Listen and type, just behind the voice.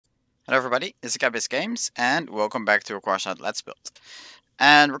Hello everybody, it's Gabby's Games, and welcome back to Crossout Let's Build.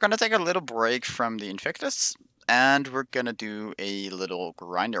 And we're gonna take a little break from the Invictus, and we're gonna do a little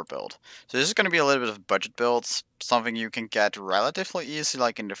grinder build. So this is gonna be a little bit of budget build, something you can get relatively easy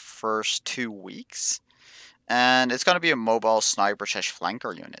like in the first 2 weeks. And it's gonna be a mobile sniper slash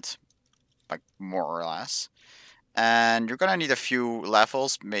flanker unit, like more or less. And you're gonna need a few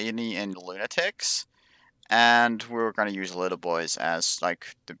levels, mainly in lunatics. And we're gonna use little boys as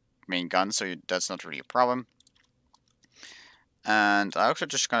like the main gun, so that's not really a problem. And I also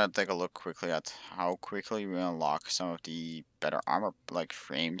just gonna take a look quickly at how quickly we unlock some of the better armor like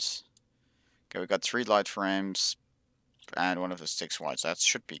frames. Okay, we got 3 light frames and one of the 6 whites. That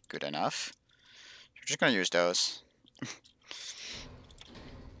should be good enough. We're just gonna use those.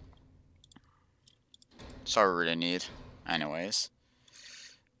 That's all we really need, anyways.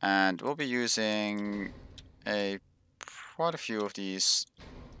 And we'll be using quite a few of these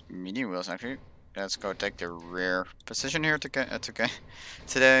mini wheels actually. Let's go take the rear position here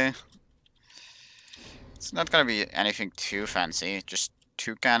today. It's not gonna be anything too fancy. Just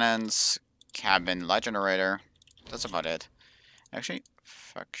 2 cannons, cabin, light generator. That's about it. Actually,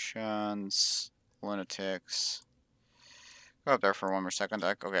 factions, lunatics. Go up there for 1 more second.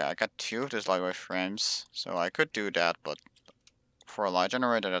 Okay, I got 2 of these lightweight frames, so I could do that, but for a light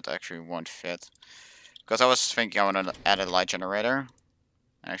generator, that actually won't fit. Because I was thinking I want to add a light generator.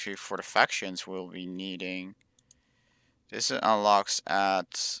 Actually, for the factions, we'll be needing. This unlocks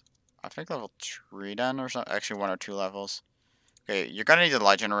at, I think, level 3 then, or something. Actually, 1 or 2 levels. Okay, you're gonna need a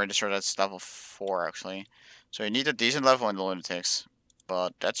light generator, so that's level 4, actually. So you need a decent level in the lunatics,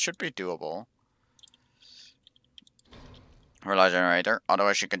 but that should be doable. For a light generator,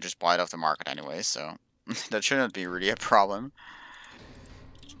 otherwise you can just buy it off the market anyway, so that shouldn't be really a problem.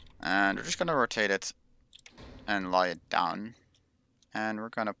 And we're just gonna rotate it and lie it down. And we're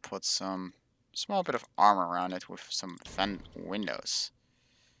gonna put some small bit of armor around it with some vent windows.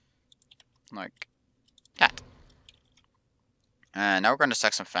 Like that. And now we're gonna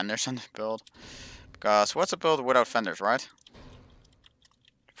stack some fenders on the build. Because what's a build without fenders, right?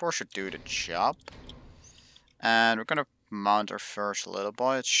 4 should do the job. And we're gonna mount our first little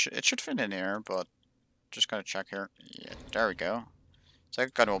boy. It should fit in here, but just gonna check here. Yeah, there we go.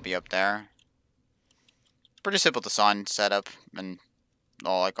 Second gun will be up there. Pretty simple design setup and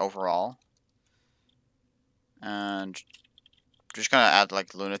all like overall. And just gonna add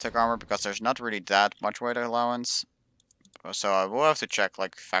like lunatic armor because there's not really that much weight allowance. So I will have to check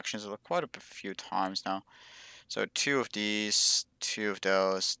like factions quite a few times now. So 2 of these, 2 of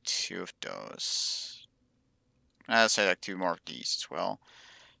those, 2 of those. I'd say like 2 more of these as well.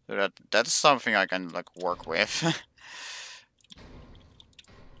 So that's something I can like work with.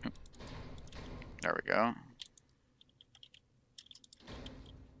 There we go.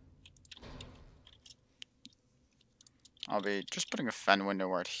 I'll be just putting a fan window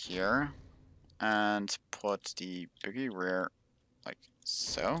right here. And put the biggie rear like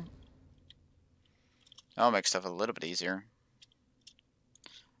so. That'll make stuff a little bit easier.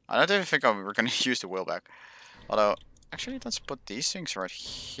 I don't even think we're gonna use the wheelback. Although, actually, let's put these things right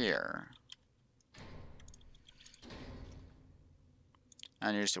here.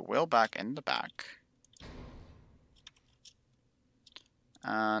 And use the wheelback in the back.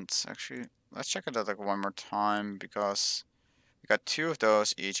 And actually, let's check it out like 1 more time because we got 2 of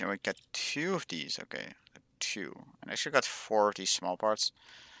those each and we got 2 of these. Okay, 2. And I actually got 4 of these small parts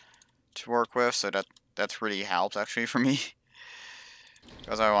to work with, so that really helps actually for me.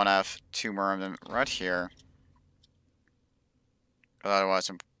 Because I want to have 2 more of them right here. Because otherwise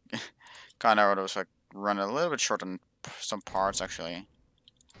I'm kind of like running a little bit short on some parts actually.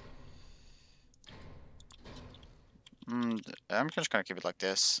 I'm just gonna keep it like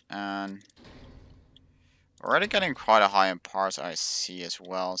this, and already getting quite a high in parts I see as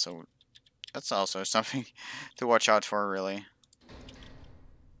well, so that's also something to watch out for really.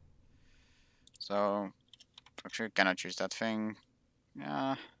 So actually cannot choose that thing.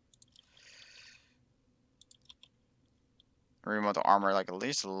 Yeah. Remove the armor like at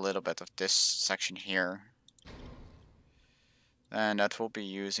least a little bit of this section here. And that will be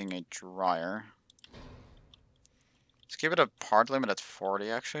using a dryer. Let's keep it a part limit at 40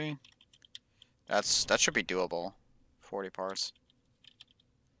 actually. That should be doable. 40 parts.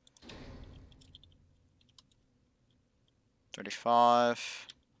 35.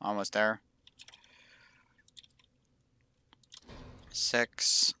 Almost there.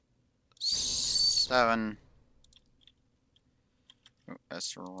 6. 7. Ooh,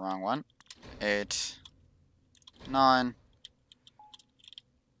 that's the wrong one. 8. 9.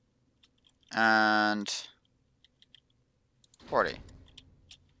 And 40.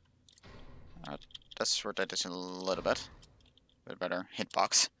 Let's rotate this a little bit. Bit better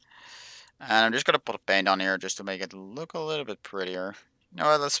hitbox. And I'm just gonna put a paint on here just to make it look a little bit prettier. You know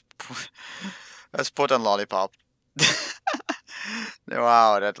what, let's put on lollipop.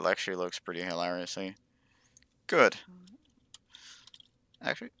 Wow, that actually looks pretty hilariously good.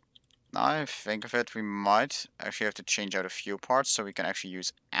 Actually, now I think of it, we might actually have to change out a few parts so we can actually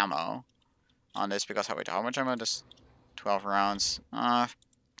use ammo on this, because wait, how much ammo? This 12 rounds.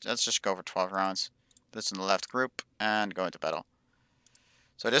 Let's just go for 12 rounds. This in the left group and go into battle.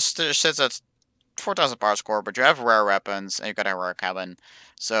 So this sits at 4,000 power score, but you have rare weapons and you got a rare cabin,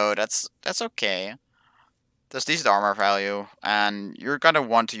 so that's okay. There's decent armor value, and you're gonna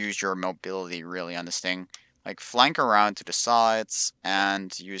want to use your mobility really on this thing. Like flank around to the sides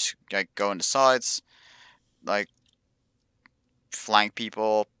and use go on the sides, like flank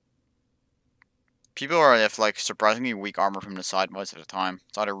people. People are have like surprisingly weak armor from the side most of the time.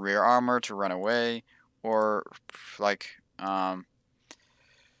 It's either rear armor to run away, or like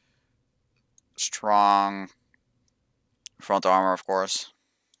strong front armor, of course.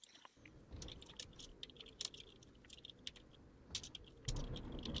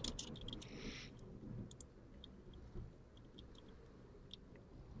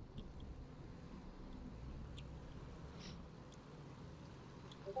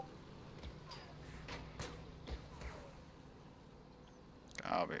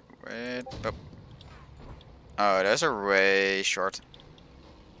 Oh wait. Oh, those are way short.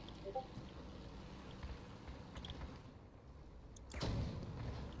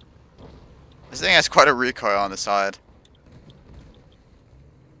 This thing has quite a recoil on the side.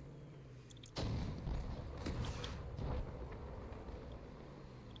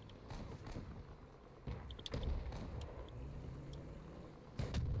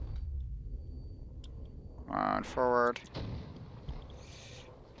 On forward.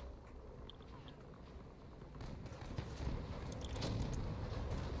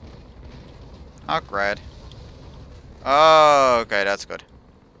 Oh, great. Oh, okay, that's good.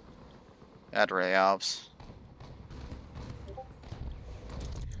 That really helps.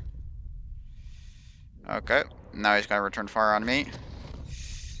 Okay, now he's gonna return fire on me.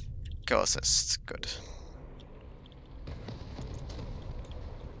 Kill assist, good.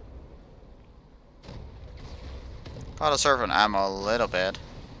 Gotta serve on ammo a little bit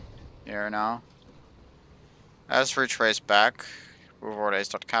here now. As retrace back before they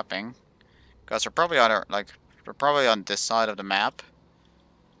start capping, because they're probably they're probably on this side of the map.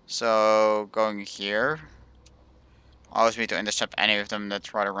 So going here allows me to intercept any of them that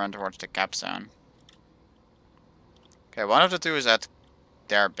try to run towards the cap zone. Okay, one of the two is at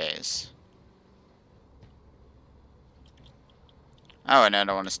their base. Oh, and the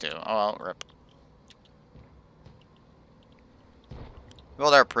other one is too. Oh well, rip.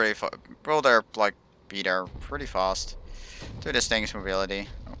 Well, they're pretty well, they're like be there pretty fast. Do this thing's mobility.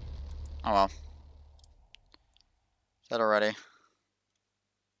 Oh well. Is that already?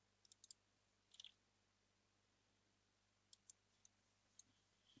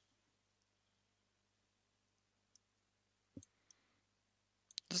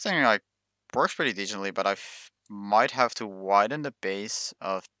 This thing like works pretty decently, but I might have to widen the base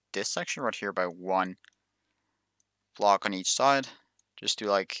of this section right here by 1 block on each side, just to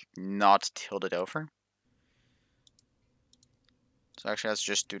like not tilt it over. So actually, let's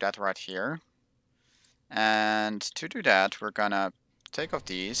just do that right here. And to do that, we're gonna take off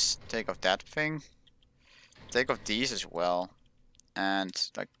these, take off that thing, take off these as well, and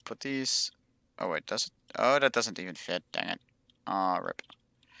like put these. Oh wait, does it? Oh, that doesn't even fit. Dang it. Rip.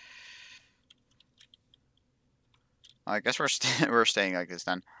 I guess we're staying like this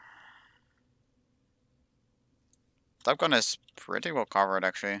then. Top gun is pretty well covered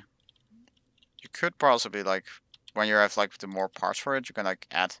actually. You could possibly like when you have like the more parts for it, you can like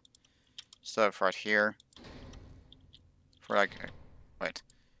add stuff right here. For like, wait,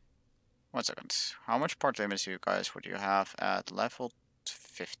 1 second. How much part limits you guys would you have at level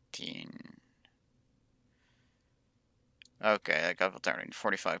 15? Okay, like level 13,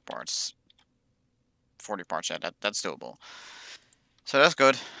 45 parts. 40 parts, yeah, that's doable. So that's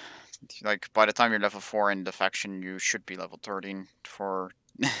good. Like, by the time you're level 4 in the faction, you should be level 13 for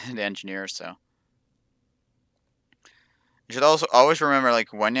the engineers, so. You should also always remember, like,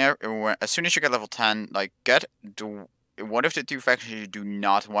 as soon as you get level 10, like, one of the 2 factions you do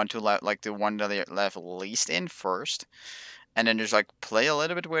not want to, like, the one that you level least in first, and then just, like, play a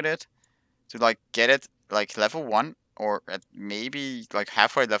little bit with it to, like, get it, like, level 1, or at maybe, like,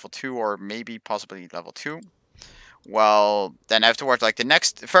 halfway level 2, or maybe possibly level 2. Well, then afterwards, like,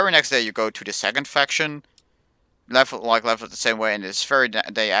 the very next day you go to the second faction, left the same way, and this very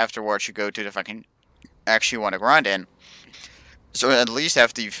day afterwards you go to the fucking actually want to grind in. So at least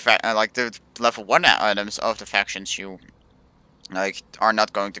have the like the level 1 items of the factions you like are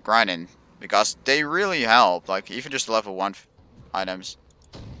not going to grind in, because they really help. Like even just level 1 items.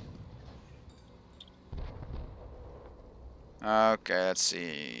 Okay, let's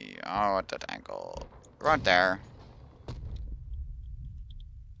see. Oh, at that angle, right there.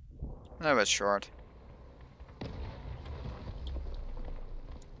 A little bit short.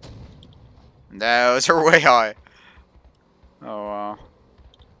 Those are way high. Oh wow.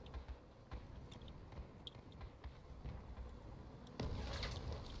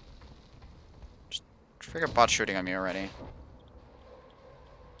 Freaking bot shooting at me already.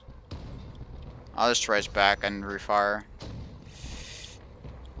 I'll just race back and refire.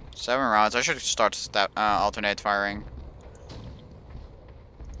 7 rounds. I should start alternate firing.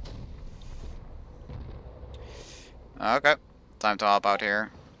 Okay, time to hop out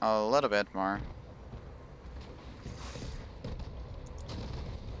here a little bit more.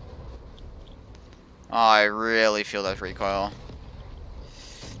 Oh, I really feel that recoil.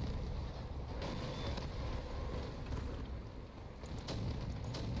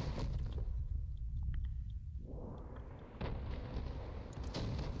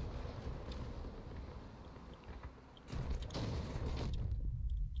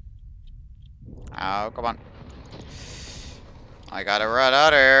 Oh, come on. I gotta run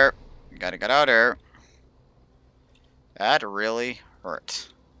out of here. Gotta get out of here. That really hurt.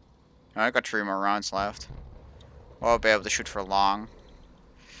 I got 3 more rounds left. Won't be able to shoot for long.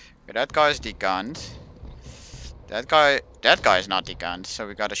 Okay, that guy's degunned. That guy's not degunned, so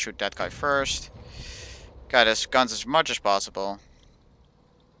we gotta shoot that guy first. Got his guns as much as possible.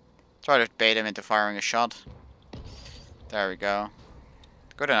 Try to bait him into firing a shot. There we go.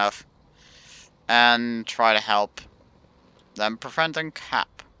 Good enough. And try to help them preventing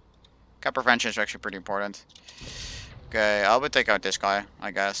cap. Cap prevention is actually pretty important. Okay, I'll take out this guy,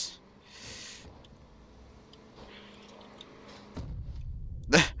 I guess.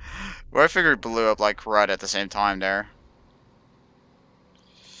 Well, I figured it blew up like right at the same time there.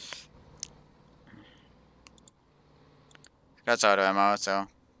 That's out of ammo, so.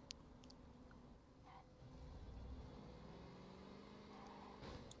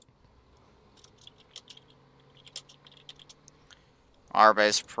 Our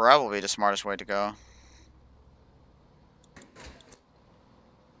base probably the smartest way to go.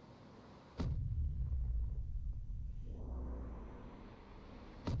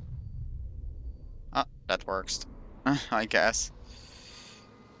 Oh, that works. I guess.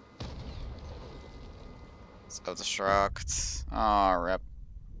 Self-destruct. Oh, rip.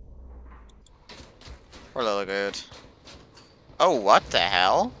 Poor little good. Oh, what the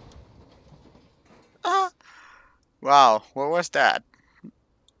hell? Wow, what was that?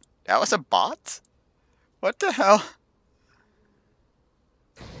 That was a bot? What the hell?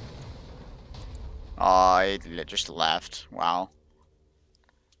 Oh, it just left. Wow.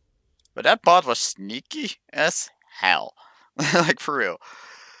 But that bot was sneaky as hell. Like, for real.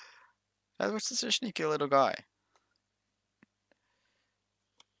 That was such a sneaky little guy.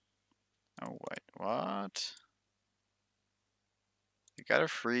 Oh, wait, what? You got a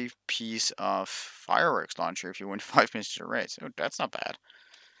free piece of fireworks launcher if you win 5 minutes to race. Oh, that's not bad.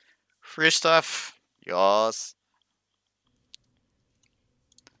 Free stuff. Yes.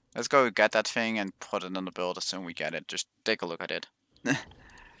 Let's go get that thing and put it on the build as soon as we get it. Just take a look at it.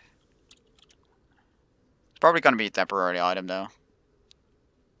 Probably gonna be a temporary item though.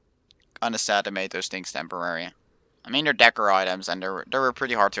 Kinda sad they made those things temporary. I mean, they're decor items and they were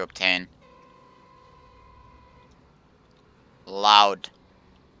pretty hard to obtain. Loud.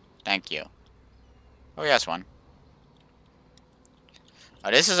 Thank you. Oh, yes, one.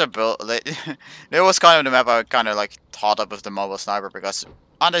 This is a build. It was kind of the map I kind of like thought up with the mobile sniper, because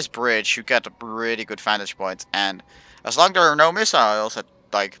on this bridge you get a really good vantage point, and as long as there are no missiles at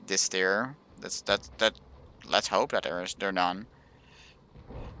like this tier, let's hope that there are none.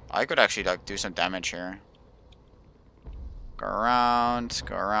 I could actually like do some damage here. Go around,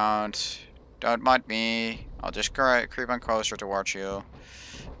 go around. Don't mind me. I'll just creep on closer towards you,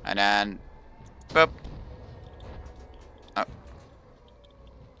 and then, boop. Oh.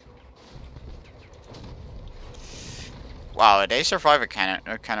 Wow, they survive a cannon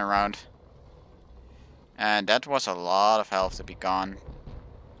round. And that was a lot of health to be gone.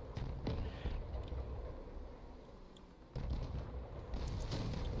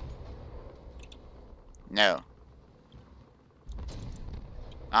 No.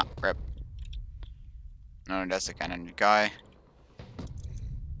 Ah, rip. No, that's the cannon guy.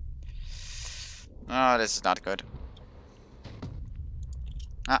 Oh, this is not good.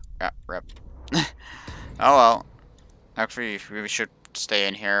 Ah, yeah, rip. Oh well. Actually, we should stay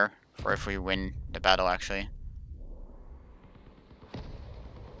in here for if we win the battle, actually.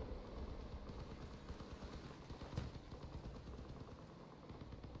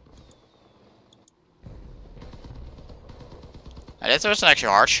 This was actually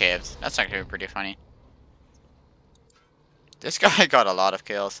heart-shaped. That's actually pretty funny. This guy got a lot of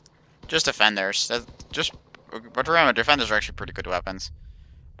kills. Just defenders. But remember, defenders are actually pretty good weapons.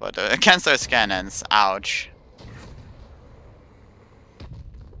 But against those cannons, ouch.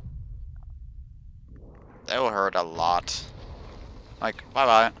 They will hurt a lot. Like,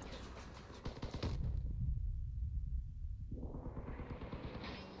 bye-bye.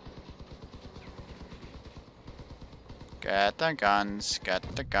 Get the guns, get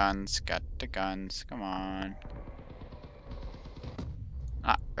the guns, get the guns. Come on.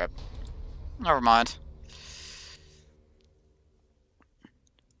 Ah, rip. Never mind.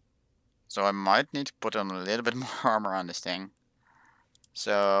 So I might need to put on a little bit more armor on this thing.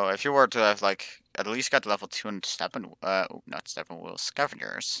 So if you were to have like at least got level 2 and not stepping wheels,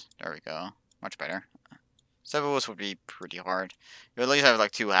 scavengers. There we go. Much better. Stepping wheels would be pretty hard. You at least have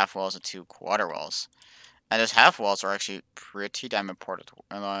like 2 half walls and 2 quarter walls. And those half walls are actually pretty damn important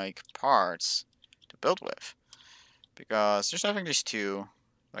like parts to build with. Because just having these two,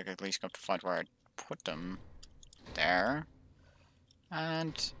 like at least got to find where I put them. There.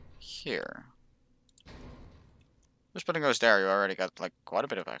 And here. Just putting those there, you already got like quite a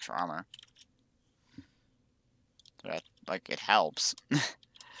bit of extra armor. So that, like, it helps.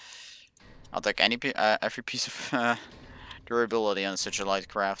 I'll take every piece of durability on such a light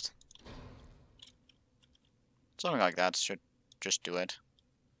craft. Something like that should just do it.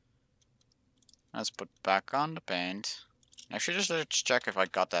 Let's put back on the paint. Actually, just let's check if I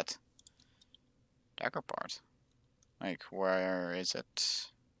got that dagger part. Like, where is it? It's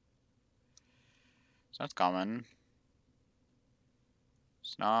not common.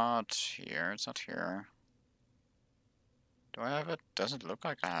 It's not here. It's not here. Do I have it? Doesn't look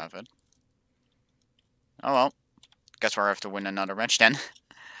like I have it. Oh well. Guess where I have to win another match then.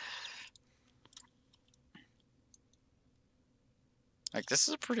 Like, this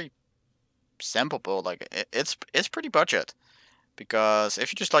is a pretty simple build. Like, it's pretty budget. Because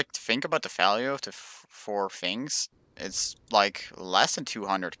if you just, like, think about the value of the 4 things, it's, like, less than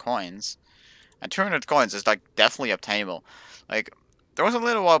 200 coins. And 200 coins is, like, definitely obtainable. Like, there was a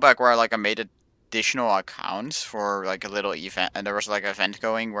little while back where, like, I made additional accounts for, like, a little event. And there was, like, an event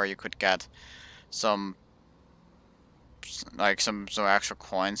going where you could get some, like, some extra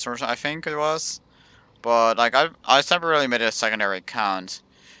coins, or I think it was. But, like, I temporarily made a secondary account.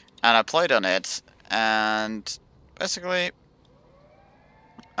 And I played on it. And basically,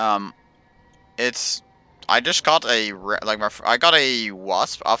 it's... I just got a, I got a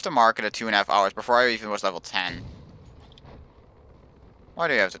wasp off the market at 2.5 hours before I even was level 10. Why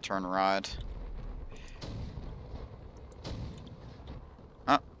do you have to turn right?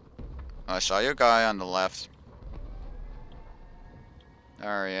 Oh, I saw your guy on the left.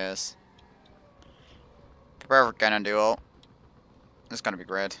 There he is. Prepare for cannon duel. This is gonna be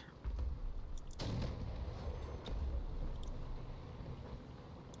great.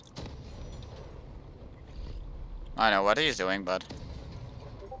 I know what he's doing, but...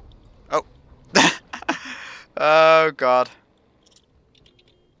 Oh! Oh, God.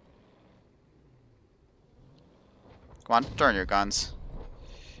 Come on, turn your guns.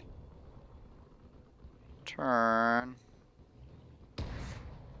 Turn.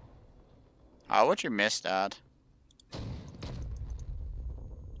 How would you miss that?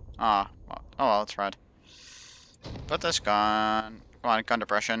 Ah, well, oh well, that's right. Put this gun. Come on, gun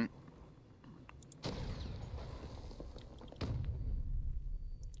depression.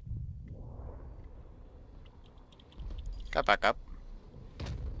 Get back up.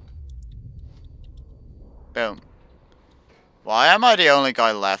 Boom. Why am I the only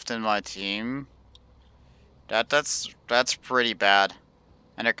guy left in my team? That's pretty bad.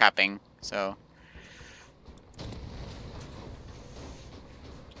 And they're capping, so...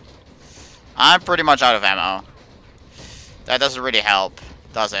 I'm pretty much out of ammo. That doesn't really help,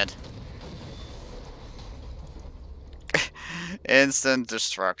 does it? Instant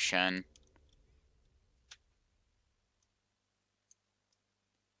destruction.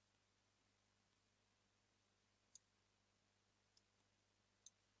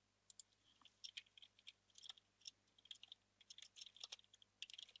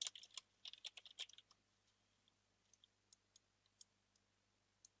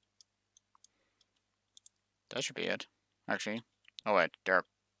 That should be it, actually. Oh wait, there.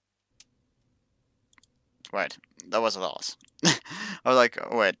 Wait, that was a loss. I was like,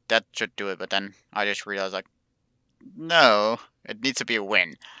 oh, wait, that should do it, but then I just realized, like, no, it needs to be a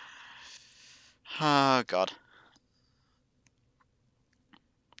win. Oh, God.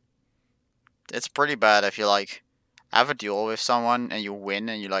 It's pretty bad if you, like, have a duel with someone and you win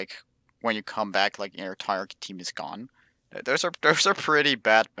and you, like, when you come back, like, your entire team is gone. Those are pretty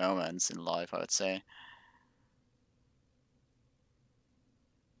bad moments in life, I would say.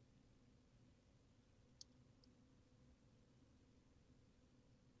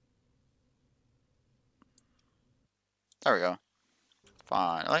 There we go.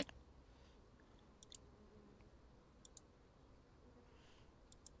 Finally.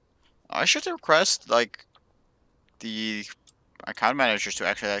 I should request, like, the account managers to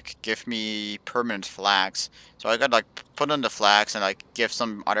actually, like, give me permanent flags. So I could, like, put on the flags and, like, give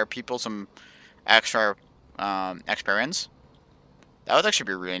some other people some extra, experience. That would actually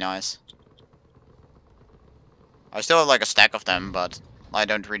be really nice. I still have, like, a stack of them, but I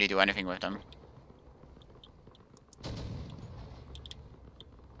don't really do anything with them.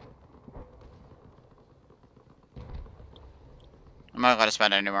 I'm not gonna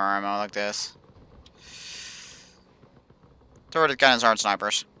spend any more ammo like this. Turret cannons aren't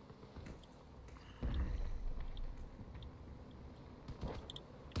snipers.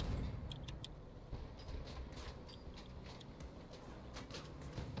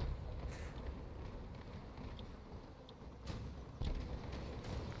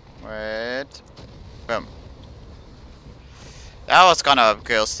 Wait. Boom. That was kind of a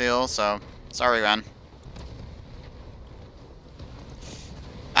kill steal, so sorry, man.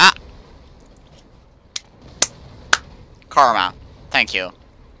 Ah! Karma. Thank you.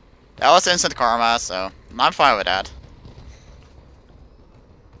 That was instant karma, so I'm fine with that.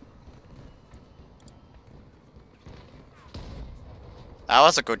 That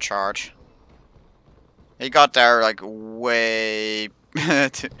was a good charge. He got there like way.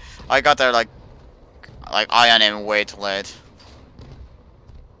 I got there like I on him way too late.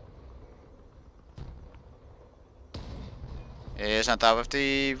 He's on top of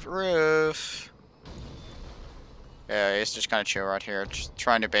the roof. Yeah, he's just kind of chill right here, just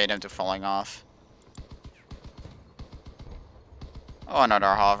trying to bait him to falling off. Oh, another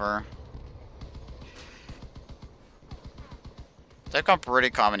hover. They've got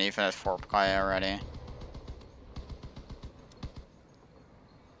pretty common even at 4K already.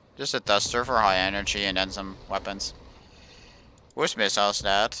 Just a duster for high energy and then some weapons. Whose missile's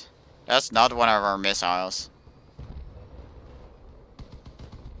that? That's not one of our missiles.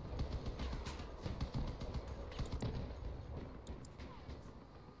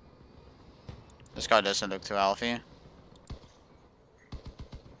 This guy doesn't look too healthy.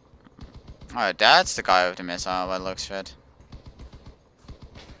 Alright, that's the guy with the missile, but looks fit.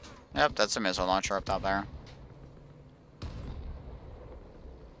 Yep, that's a missile launcher up top there.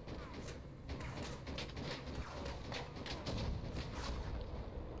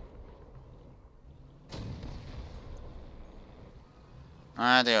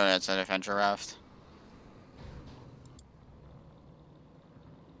 I do, it's an adventure raft.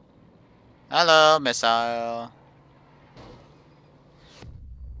 Hello, missile.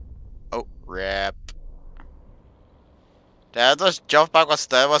 Oh, rip. That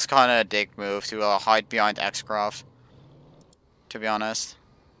was kind of a dick move to hide behind X-Craft. To be honest.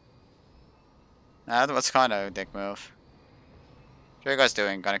 That was kind of a dick move. What are you guys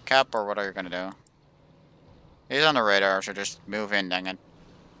doing? Gonna cap or what are you gonna do? He's on the radar, so just move in, dang it.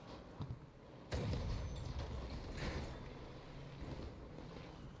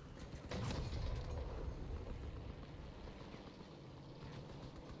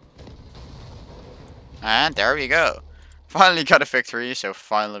 And there we go. Finally got a victory, so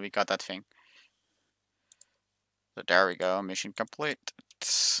finally we got that thing. So there we go, mission complete.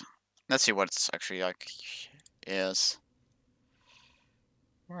 Let's see what it's actually like is.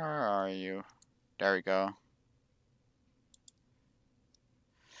 Where are you? There we go.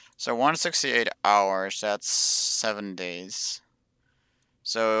 So 168 hours, that's 7 days.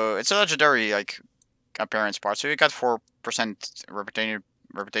 So it's a legendary like appearance part. So you got 4%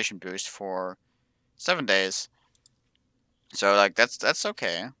 reputation boost for 7 days. So like that's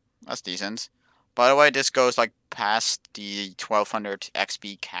okay. That's decent. By the way, this goes like past the 1200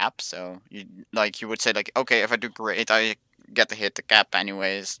 XP cap, so you would say like, okay, if I do great, I get to hit the cap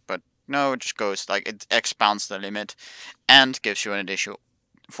anyways, but no, it just goes like it expands the limit and gives you an additional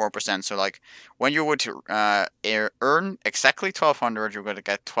 4%. So like when you would earn exactly 1200, you're gonna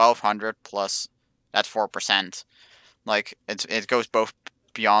get 1200 plus that 4%. Like it goes both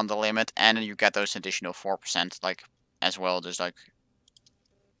beyond the limit and you get those additional 4% like as well. There's like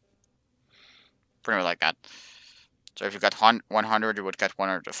pretty much like that. So if you got 100, you would get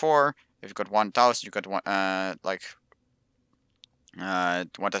 104. If you got 1000, you got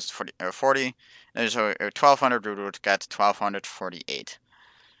 1040. And so 1200, you would get 1248.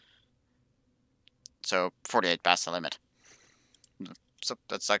 So 48 past the limit. So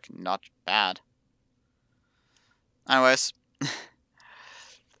that's like not bad. Anyways, I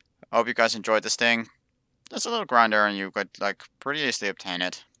hope you guys enjoyed this thing. It's a little grinder and you could like pretty easily obtain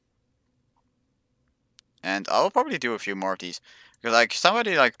it. And I'll probably do a few more of these. Because like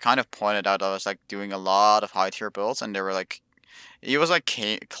somebody like kind of pointed out I was like doing a lot of high tier builds and they were like he was like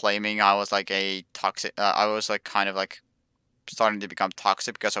claiming I was like a toxic I was like kind of like starting to become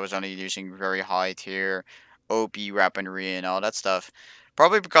toxic because I was only using very high tier OP weaponry and all that stuff.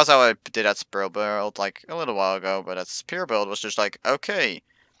 Probably because I did that spear build like a little while ago, but that spear build was just like, okay,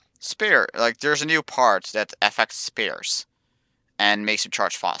 spear, like there's a new part that affects spears and makes you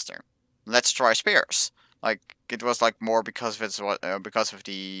charge faster. Let's try spears. Like it was like more because of because of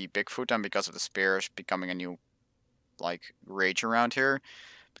the Bigfoot and because of the spears becoming a new like rage around here.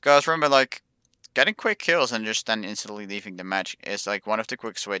 Because remember, like getting quick kills and just then instantly leaving the match is like one of the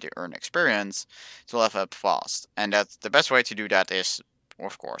quickest way to earn experience to level up fast, and that's the best way to do that is,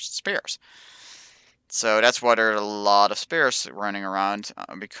 of course, spears. So that's why there are a lot of spears running around,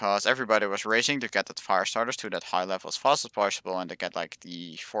 because everybody was racing to get that fire starters to that high level as fast as possible and to get like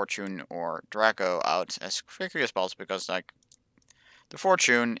the Fortune or Draco out as quickly as possible, because like the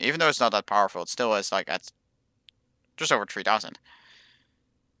Fortune, even though it's not that powerful, it still is like at just over 3000.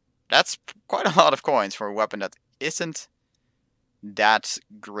 That's quite a lot of coins for a weapon that isn't that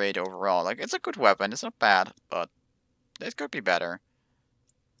great overall. Like, it's a good weapon, it's not bad, but it could be better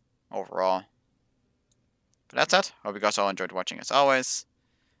overall. But that's it. Hope you guys all enjoyed watching as always,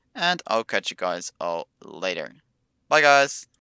 and I'll catch you guys all later. Bye, guys!